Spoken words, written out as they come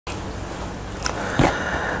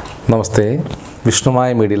നമസ്തേ, വിഷ്ണുമായ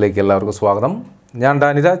മീഡിയയിലേക്ക് എല്ലാവർക്കും സ്വാഗതം. ഞാൻ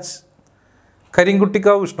ഡാനിരാജ്,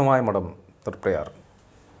 കരിങ്കുട്ടിക്കാവ് വിഷ്ണുമായ മഠം, തൃപ്രയാർ.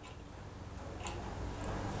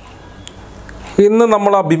 ഇന്ന്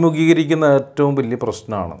നമ്മൾ അഭിമുഖീകരിക്കുന്ന ഏറ്റവും വലിയ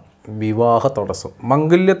പ്രശ്നമാണ് വിവാഹ തടസ്സം,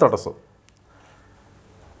 മംഗല്യ തടസ്സം.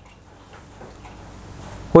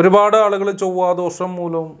 ഒരുപാട് ആളുകൾ ചൊവ്വാദോഷം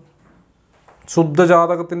മൂലവും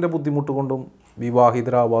ശുദ്ധജാതകത്തിൻ്റെ ബുദ്ധിമുട്ട് കൊണ്ടും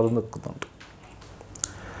വിവാഹിതരാവാതെ നിൽക്കുന്നുണ്ട്.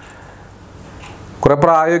 കുറേ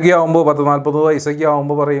പ്രായമൊക്കെ ആകുമ്പോൾ 40-40 വയസ്സൊക്കെ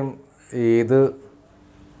ആകുമ്പോൾ പറയും, ഏത്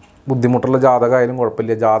ബുദ്ധിമുട്ടുള്ള ജാതകമായാലും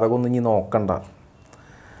കുഴപ്പമില്ല, ജാതകമൊന്നും ഇനി നോക്കണ്ട,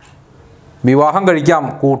 വിവാഹം കഴിക്കാം,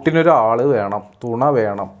 കൂട്ടിനൊരാൾ വേണം, തുണ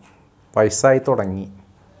വേണം, വയസ്സായി തുടങ്ങി.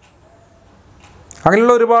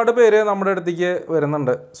 അങ്ങനെയുള്ള ഒരുപാട് പേര് നമ്മുടെ അടുത്തേക്ക്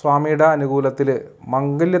വരുന്നുണ്ട്. സ്വാമിയുടെ അനുകൂലത്തിൽ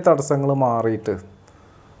മംഗല്യ തടസ്സങ്ങൾ മാറിയിട്ട്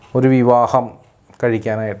ഒരു വിവാഹം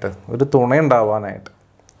കഴിക്കാനായിട്ട്, ഒരു തുണ ഉണ്ടാവാനായിട്ട്.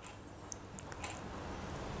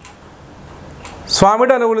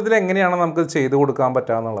 സ്വാമിയുടെ അനുകൂലത്തിൽ എങ്ങനെയാണ് നമുക്ക് ചെയ്തു കൊടുക്കാൻ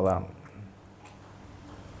പറ്റുക എന്നുള്ളതാണ്.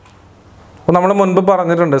 അപ്പോൾ നമ്മൾ മുൻപ്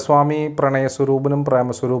പറഞ്ഞിട്ടുണ്ട്, സ്വാമി പ്രണയസ്വരൂപനും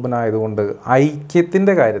പ്രേമസ്വരൂപനായതുകൊണ്ട്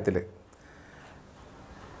ഐക്യത്തിൻ്റെ കാര്യത്തിൽ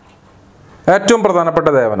ഏറ്റവും പ്രധാനപ്പെട്ട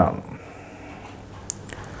ദേവനാണ്.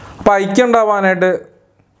 അപ്പോൾ ഐക്യം ഉണ്ടാവാനായിട്ട്,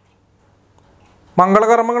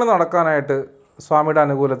 മംഗളകർമ്മങ്ങൾ നടക്കാനായിട്ട് സ്വാമിയുടെ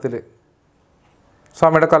അനുകൂലത്തിൽ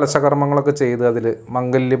സ്വാമിയുടെ കലശകർമ്മങ്ങളൊക്കെ ചെയ്ത്, അതിൽ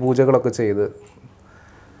മംഗല്യ പൂജകളൊക്കെ ചെയ്ത്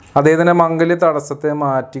അദ്ദേഹത്തിൻ്റെ മംഗല്യ തടസ്സത്തെ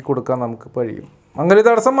മാറ്റി കൊടുക്കാൻ നമുക്ക് കഴിയും. മംഗല്യ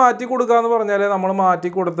തടസ്സം മാറ്റി കൊടുക്കുക എന്ന് പറഞ്ഞാൽ, നമ്മൾ മാറ്റി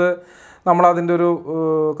കൊടുത്ത് നമ്മളതിൻ്റെ ഒരു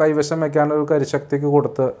കൈവശം വയ്ക്കാനൊരു കരിശക്തിക്ക്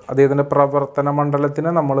കൊടുത്ത് അദ്ദേഹത്തിൻ്റെ പ്രവർത്തന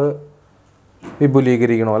മണ്ഡലത്തിനെ നമ്മൾ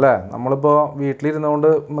വിപുലീകരിക്കണോ അല്ലേ. നമ്മളിപ്പോൾ വീട്ടിലിരുന്നുകൊണ്ട്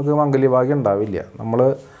നമുക്ക് മംഗല്യഭാഗ്യം ഉണ്ടാവില്ല. നമ്മൾ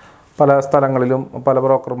പല സ്ഥലങ്ങളിലും പല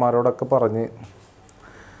ബ്രോക്കർമാരോടൊക്കെ പറഞ്ഞ്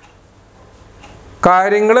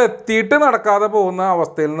കാര്യങ്ങൾ എത്തിയിട്ട് നടക്കാതെ പോകുന്ന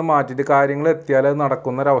അവസ്ഥയിൽ നിന്ന് മാറ്റിയിട്ട് കാര്യങ്ങൾ എത്തിയാൽ അത്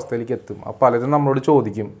നടക്കുന്ന ഒരവസ്ഥയിലേക്ക് എത്തും. അപ്പോൾ പലരും നമ്മളോട്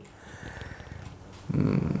ചോദിക്കും,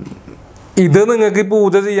 ഇത് നിങ്ങൾക്ക്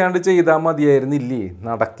പൂജ ചെയ്യാണ്ട് ചെയ്താൽ മതിയായിരുന്നില്ലേ,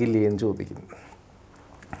 നടക്കില്ലേ എന്ന് ചോദിക്കും.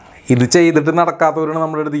 ഇത് ചെയ്തിട്ട് നടക്കാത്തവരാണ്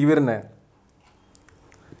നമ്മുടെ അടുത്തേക്ക് വരുന്നത്.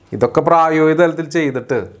 ഇതൊക്കെ പ്രായോഗിക തലത്തിൽ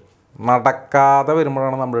ചെയ്തിട്ട് നടക്കാതെ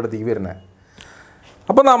വരുമ്പോഴാണ് നമ്മുടെ അടുത്തേക്ക് വരുന്നത്.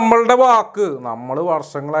 അപ്പോൾ നമ്മളുടെ വാക്ക്, നമ്മൾ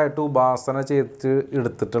വർഷങ്ങളായിട്ട് ഉപാസന ചെയ്തിട്ട്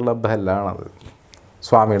എടുത്തിട്ടുള്ള ബലാണത്,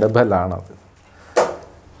 സ്വാമിയുടെ ബലാണത്.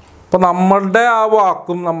 അപ്പോൾ നമ്മളുടെ ആ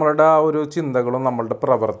വാക്കും നമ്മളുടെ ആ ഒരു ചിന്തകളും നമ്മളുടെ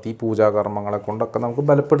പ്രവൃത്തി പൂജാകർമ്മങ്ങളെ കൊണ്ടൊക്കെ നമുക്ക്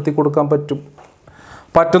ബലപ്പെടുത്തി കൊടുക്കാൻ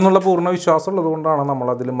പറ്റുന്നുള്ള പൂർണ്ണ വിശ്വാസം ഉള്ളത് കൊണ്ടാണ്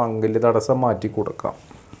നമ്മളതിൽ മംഗല്യ തടസ്സം മാറ്റി കൊടുക്കാം,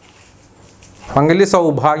 മംഗല്യ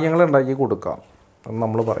സൗഭാഗ്യങ്ങൾ ഉണ്ടാക്കി കൊടുക്കാം എന്ന്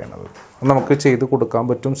നമ്മൾ പറയണത്. നമുക്ക് ചെയ്ത് കൊടുക്കാൻ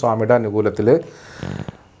പറ്റും. സ്വാമിയുടെ അനുകൂലത്തിൽ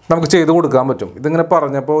നമുക്ക് ചെയ്ത് കൊടുക്കാൻ പറ്റും. ഇതിങ്ങനെ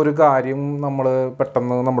പറഞ്ഞപ്പോൾ ഒരു കാര്യം നമ്മൾ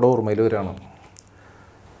പെട്ടെന്ന് നമ്മുടെ ഓർമ്മയിൽ വരികയാണ്.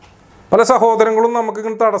 പല സഹോദരങ്ങളും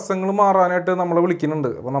നമുക്കിങ്ങനെ തടസ്സങ്ങൾ മാറാനായിട്ട് നമ്മളെ വിളിക്കുന്നുണ്ട്.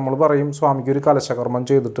 അപ്പോൾ നമ്മൾ പറയും, സ്വാമിക്ക് ഒരു കലശകർമ്മം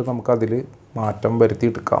ചെയ്തിട്ട് നമുക്കതിൽ മാറ്റം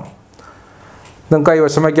വരുത്തിയെടുക്കാം, നിങ്ങൾക്ക്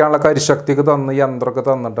കൈവശം വയ്ക്കാനുള്ള കരിശക്തിയൊക്കെ തന്ന്, യന്ത്രമൊക്കെ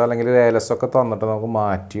തന്നിട്ട് അല്ലെങ്കിൽ ലേലസൊക്കെ തന്നിട്ട് നമുക്ക്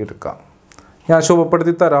മാറ്റിയെടുക്കാം, ഞാൻ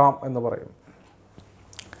ശുഭപ്പെടുത്തി തരാം എന്ന് പറയും.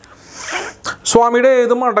 സ്വാമിയുടെ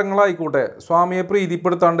ഏത് മഠങ്ങളായിക്കോട്ടെ, സ്വാമിയെ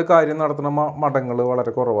പ്രീതിപ്പെടുത്താണ്ട് കാര്യം നടത്തുന്ന മഠങ്ങൾ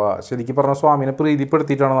വളരെ കുറവാണ്. ശരിക്കും പറഞ്ഞാൽ സ്വാമിനെ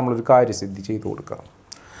പ്രീതിപ്പെടുത്തിയിട്ടാണ് നമ്മളൊരു കാര്യസിദ്ധി ചെയ്തു കൊടുക്കുക.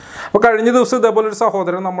 അപ്പോൾ കഴിഞ്ഞ ദിവസം ഇതേപോലെ ഒരു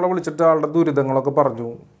സഹോദരൻ നമ്മളെ വിളിച്ചിട്ട് ആളുടെ ദുരിതങ്ങളൊക്കെ പറഞ്ഞു.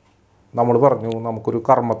 നമ്മൾ പറഞ്ഞു, നമുക്കൊരു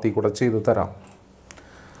കർമ്മത്തിൽ കൂടെ ചെയ്തു തരാം.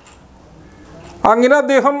 അങ്ങനെ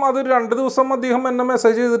അദ്ദേഹം അത് 2 ദിവസം അദ്ദേഹം എന്നെ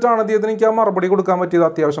മെസ്സേജ് ചെയ്തിട്ടാണ് അദ്ദേഹത്തിന് എനിക്ക് ആ മറുപടി കൊടുക്കാൻ പറ്റിയത്.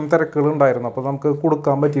 അത്യാവശ്യം തിരക്കുകൾ ഉണ്ടായിരുന്നു, അപ്പോൾ നമുക്ക്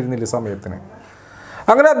കൊടുക്കാൻ പറ്റിയിരുന്നില്ല സമയത്തിന്.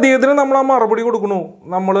 അങ്ങനെ അദ്ദേഹത്തിന് നമ്മൾ ആ മറുപടി കൊടുക്കണു.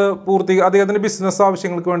 നമ്മൾ അദ്ദേഹത്തിൻ്റെ ബിസിനസ്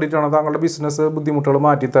ആവശ്യങ്ങൾക്ക് വേണ്ടിയിട്ടാണ്, താങ്കളുടെ ബിസിനസ് ബുദ്ധിമുട്ടുകൾ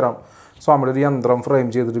മാറ്റിത്തരാം, സ്വാമിയുടെ ഒരു യന്ത്രം ഫ്രെയിം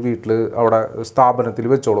ചെയ്തിട്ട് വീട്ടിൽ അവിടെ സ്ഥാപനത്തിൽ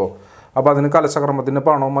വെച്ചോളൂ, അപ്പോൾ അതിന് കലശകർമ്മത്തിൻ്റെ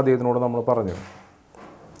പണവും അദ്ദേഹത്തിനോട് നമ്മൾ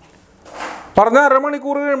പറഞ്ഞ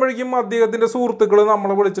അരമണിക്കൂർ കഴിയുമ്പോഴേക്കും അദ്ദേഹത്തിൻ്റെ സുഹൃത്തുക്കൾ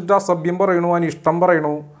നമ്മളെ വിളിച്ചിട്ട് അസഭ്യം പറയണു, അനിഷ്ടം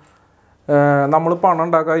പറയണു, നമ്മൾ പണം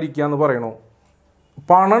ഉണ്ടാക്കാതിരിക്കുക എന്ന് പറയണു.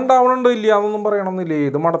 പണം ഉണ്ടാവണുണ്ട്, ഇല്ല എന്നൊന്നും പറയണമെന്നില്ല.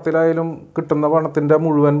 ഏത് മഠത്തിലായാലും കിട്ടുന്ന പണത്തിൻ്റെ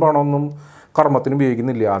മുഴുവൻ പണമൊന്നും കർമ്മത്തിന്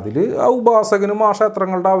ഉപയോഗിക്കുന്നില്ല. അതിൽ ആ ഉപാസകനും ആ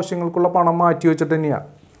ക്ഷേത്രങ്ങളുടെ ആവശ്യങ്ങൾക്കുള്ള പണം മാറ്റി വെച്ചിട്ട് തന്നെയാണ്.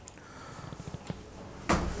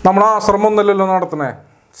 നമ്മൾ ആശ്രമം ഒന്നല്ലല്ലോ നടത്തണേ,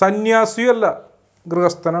 സന്യാസിയല്ല,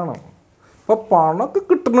 ഗൃഹസ്ഥനാണ്. അപ്പോൾ പണമൊക്കെ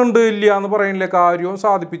കിട്ടുന്നുണ്ട്, ഇല്ല എന്ന് പറയുന്നില്ല, കാര്യവും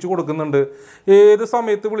സാധിപ്പിച്ച് കൊടുക്കുന്നുണ്ട്. ഏത്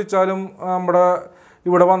സമയത്ത് വിളിച്ചാലും നമ്മുടെ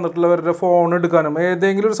ഇവിടെ വന്നിട്ടുള്ളവരുടെ ഫോൺ എടുക്കാനും,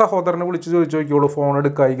 ഏതെങ്കിലും ഒരു സഹോദരനെ വിളിച്ച് ചോദിച്ചു നോക്കിയോളൂ, ഫോൺ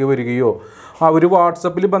എടുക്കാതെ വരികയോ അവർ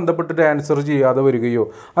വാട്സപ്പിൽ ബന്ധപ്പെട്ടിട്ട് ആൻസർ ചെയ്യാതെ വരികയോ,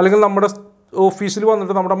 അല്ലെങ്കിൽ നമ്മുടെ ഓഫീസിൽ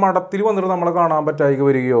വന്നിട്ട് നമ്മുടെ മഠത്തിൽ വന്നിട്ട് നമ്മളെ കാണാൻ പറ്റാതെ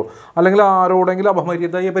വരികയോ, അല്ലെങ്കിൽ ആരോടെങ്കിലും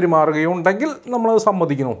അപമര്യാദയായി പെരുമാറുകയോ ഉണ്ടെങ്കിൽ നമ്മളത്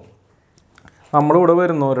സമ്മതിക്കുന്നു. നമ്മളിവിടെ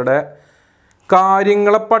വരുന്നവരുടെ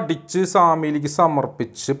കാര്യങ്ങളെ പഠിച്ച് സ്വാമിയിലേക്ക്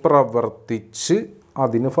സമർപ്പിച്ച് പ്രവർത്തിച്ച്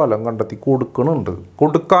അതിന് ഫലം കണ്ടെത്തി കൊടുക്കുന്നുണ്ട്,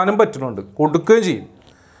 കൊടുക്കാനും പറ്റുന്നുണ്ട്, കൊടുക്കുകയും ചെയ്യും.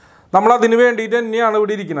 നമ്മളതിന് വേണ്ടിയിട്ട് തന്നെയാണ്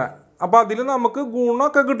ഇവിടെ ഇരിക്കുന്നത്. അപ്പോൾ അതിൽ നമുക്ക്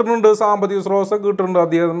ഗുണമൊക്കെ കിട്ടുന്നുണ്ട്, സാമ്പത്തിക സ്രോതസ്സൊക്കെ കിട്ടുന്നുണ്ട്.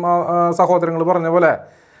 അധികം സഹോദരങ്ങൾ പറഞ്ഞ പോലെ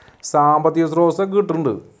സാമ്പത്തിക സ്രോതസ്സൊക്കെ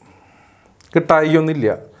കിട്ടുന്നുണ്ട്,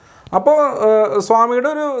 കിട്ടായിയൊന്നുമില്ല. അപ്പോൾ സ്വാമിയുടെ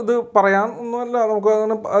ഒരു ഇത് പറയാൻ ഒന്നുമല്ല, നമുക്ക്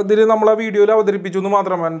അങ്ങനെ ഇതിൽ നമ്മളെ വീഡിയോയിൽ അവതരിപ്പിച്ചു എന്ന്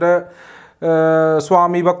മാത്രം. എൻ്റെ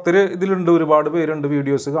സ്വാമി ഭക്തർ ഇതിലുണ്ട്, ഒരുപാട് പേരുണ്ട്,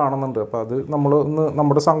 വീഡിയോസ് കാണുന്നുണ്ട്. അപ്പോൾ അത് നമ്മൾ ഒന്ന്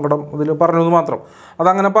നമ്മുടെ സങ്കടം ഇതിൽ പറഞ്ഞു എന്ന് മാത്രം.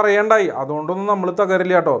 അതങ്ങനെ പറയേണ്ടായി, അതുകൊണ്ടൊന്നും നമ്മൾ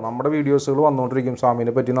തകരില്ല കേട്ടോ. നമ്മുടെ വീഡിയോസുകൾ വന്നുകൊണ്ടിരിക്കും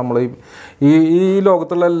സ്വാമീനെ പറ്റി. നമ്മൾ ഈ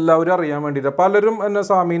ലോകത്തുള്ള എല്ലാവരും അറിയാൻ വേണ്ടിയിട്ട്. പലരും എന്നെ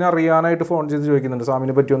സ്വാമീനെ അറിയാനായിട്ട് ഫോൺ ചെയ്ത് ചോദിക്കുന്നുണ്ട്,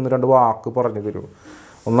 സ്വാമീനെ പറ്റി 1-2 വാക്ക് പറഞ്ഞു തരൂ,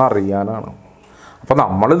 ഒന്ന് അറിയാനാണ്. അപ്പോൾ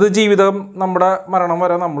നമ്മളിത് ജീവിതം, നമ്മുടെ മരണം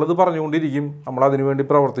വരെ നമ്മളിത് പറഞ്ഞുകൊണ്ടിരിക്കും, നമ്മളതിനു വേണ്ടി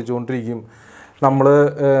പ്രവർത്തിച്ചുകൊണ്ടിരിക്കും.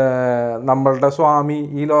 നമ്മളുടെ സ്വാമി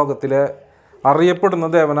ഈ ലോകത്തിലെ അറിയപ്പെടുന്ന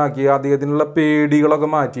ദേവനാക്കി അദ്ദേഹത്തിനുള്ള പേടികളൊക്കെ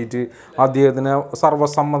മാറ്റിയിട്ട് അദ്ദേഹത്തിനെ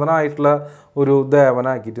സർവസമ്മതനായിട്ടുള്ള ഒരു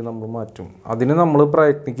ദേവനാക്കിയിട്ട് നമ്മൾ മാറ്റും. അതിന് നമ്മൾ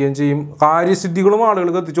പ്രയത്നിക്കുകയും ചെയ്യും. കാര്യസിദ്ധികളും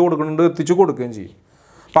ആളുകൾക്ക് എത്തിച്ചു കൊടുക്കുകയും ചെയ്യും.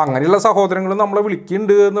 അപ്പം അങ്ങനെയുള്ള സഹോദരങ്ങൾ നമ്മളെ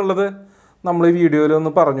വിളിക്കുന്നുണ്ട് എന്നുള്ളത് നമ്മൾ ഈ വീഡിയോയിൽ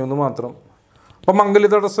ഒന്ന് പറഞ്ഞു എന്ന് മാത്രം. അപ്പം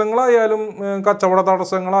മംഗല്യ തടസ്സങ്ങളായാലും കച്ചവട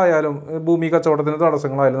തടസ്സങ്ങളായാലും ഭൂമി കച്ചവടത്തിൻ്റെ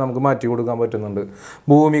തടസ്സങ്ങളായാലും നമുക്ക് മാറ്റി കൊടുക്കാൻ പറ്റുന്നുണ്ട്.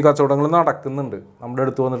 ഭൂമി കച്ചവടങ്ങൾ നടക്കുന്നുണ്ട്, നമ്മുടെ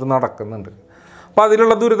അടുത്ത് വന്നിട്ട് നടക്കുന്നുണ്ട്. അപ്പോൾ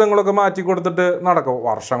അതിലുള്ള ദുരിതങ്ങളൊക്കെ മാറ്റി കൊടുത്തിട്ട് നടക്കും.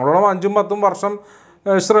 വർഷങ്ങളോളം 5-10 വർഷം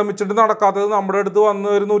ശ്രമിച്ചിട്ട് നടക്കാത്തത് നമ്മുടെ അടുത്ത് വന്ന്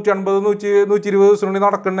ഒരു 150-120 ദിവസത്തിനുള്ളിൽ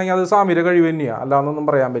നടക്കണമെങ്കിൽ അത് സ്വാമിയുടെ കഴിവ് തന്നെയാണ്, അല്ലാന്നൊന്നും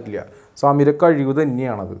പറയാൻ പറ്റില്ല. സ്വാമിയുടെ കഴിവ്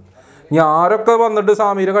തന്നെയാണത്. ഇനി ആരൊക്കെ വന്നിട്ട്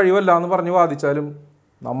സ്വാമിയുടെ കഴിവല്ല എന്ന് പറഞ്ഞ് വാദിച്ചാലും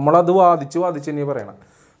നമ്മളത് വാദിച്ച് തന്നെയാണ് പറയണം.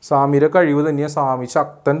 സ്വാമിയുടെ കഴിവ് തന്നെയാണ്, സ്വാമി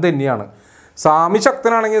ശക്തൻ തന്നെയാണ്. സ്വാമി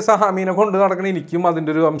ശക്തനാണെങ്കിൽ സ്വാമീനെ കൊണ്ട് നടക്കണ എനിക്കും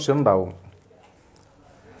അതിൻ്റെ ഒരു അംശം ഉണ്ടാവും.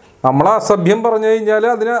 നമ്മൾ അസഭ്യം പറഞ്ഞു കഴിഞ്ഞാൽ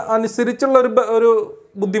അതിന് അനുസരിച്ചുള്ള ഒരു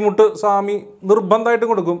ബുദ്ധിമുട്ട് സ്വാമി നിർബന്ധമായിട്ടും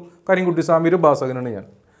കൊടുക്കും. കരിങ്കുട്ടി സ്വാമി ഒരു ഉപാസകനാണ് ഞാൻ.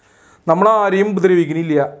 നമ്മൾ ആരെയും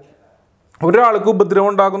ഉപദ്രവിക്കുന്നില്ല, ഒരാൾക്ക് ഉപദ്രവം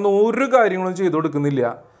ഉണ്ടാകുന്ന ഒരു കാര്യങ്ങളും ചെയ്തു കൊടുക്കുന്നില്ല.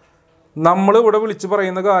 നമ്മൾ ഇവിടെ വിളിച്ച്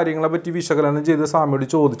പറയുന്ന കാര്യങ്ങളെ പറ്റി വിശകലനം ചെയ്ത് സ്വാമിയോട്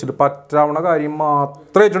ചോദിച്ചിട്ട് പറ്റാവുന്ന കാര്യം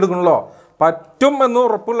മാത്രമേ ഏറ്റെടുക്കണുള്ളൂ. പറ്റും എന്ന്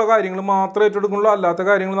ഉറപ്പുള്ള കാര്യങ്ങൾ മാത്രമേ ഏറ്റെടുക്കുള്ളൂ. അല്ലാത്ത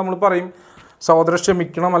കാര്യങ്ങൾ നമ്മൾ പറയും സഹോദരൻ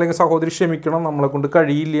ക്ഷമിക്കണം അല്ലെങ്കിൽ സഹോദരി ക്ഷമിക്കണം, നമ്മളെ കൊണ്ട്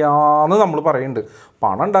കഴിയില്ല എന്ന് നമ്മൾ പറയുന്നുണ്ട്.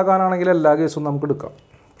 പണം ഉണ്ടാക്കാനാണെങ്കിൽ എല്ലാ കേസും നമുക്ക് എടുക്കാം,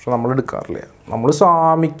 പക്ഷെ നമ്മൾ എടുക്കാറില്ല. നമ്മൾ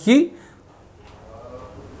സ്വാമിക്ക്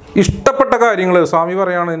ഇഷ്ടപ്പെട്ട കാര്യങ്ങൾ സ്വാമി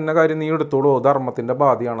പറയുകയാണ്, ഇന്ന കാര്യം നീ എടുത്തോളൂ, ധർമ്മത്തിൻ്റെ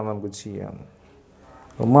ബാധ്യമാണ് നമുക്ക് ചെയ്യാൻ,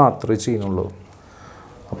 അത് മാത്രമേ ചെയ്യുന്നുള്ളൂ.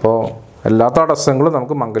 അപ്പോൾ എല്ലാ തടസ്സങ്ങളും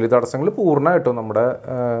നമുക്ക് മംഗല്യ തടസ്സങ്ങൾ പൂർണ്ണമായിട്ടും നമ്മുടെ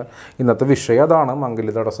ഇന്നത്തെ വിഷയം അതാണ്,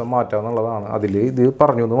 മംഗല്യ തടസ്സം മാറ്റുക എന്നുള്ളതാണ്. അതിൽ ഇത്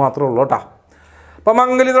പറഞ്ഞു എന്ന് മാത്രമേ ഉള്ളൂ കേട്ടോ. അപ്പോൾ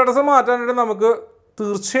മംഗല്യ തടസ്സം മാറ്റാനായിട്ട് നമുക്ക്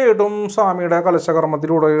തീർച്ചയായിട്ടും സ്വാമിയുടെ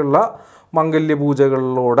കലശകർമ്മത്തിലൂടെയുള്ള മംഗല്യ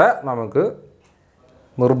പൂജകളിലൂടെ നമുക്ക്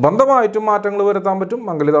നിർബന്ധമായിട്ടും മാറ്റങ്ങൾ വരുത്താൻ പറ്റും.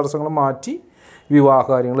 മംഗല്യ തടസ്സങ്ങൾ മാറ്റി വിവാഹ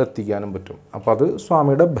കാര്യങ്ങൾ എത്തിക്കാനും പറ്റും. അപ്പോൾ അത്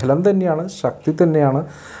സ്വാമിയുടെ ബലം തന്നെയാണ്, ശക്തി തന്നെയാണ്.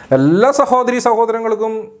 എല്ലാ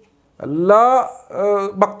സഹോദരങ്ങൾക്കും എല്ലാ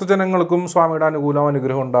ഭക്തജനങ്ങൾക്കും സ്വാമിയുടെ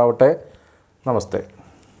അനുഗ്രഹം ഉണ്ടാവട്ടെ. നമസ്തേ.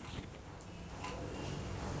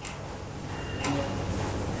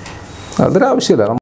 അതൊരാവശ്യമില്ല.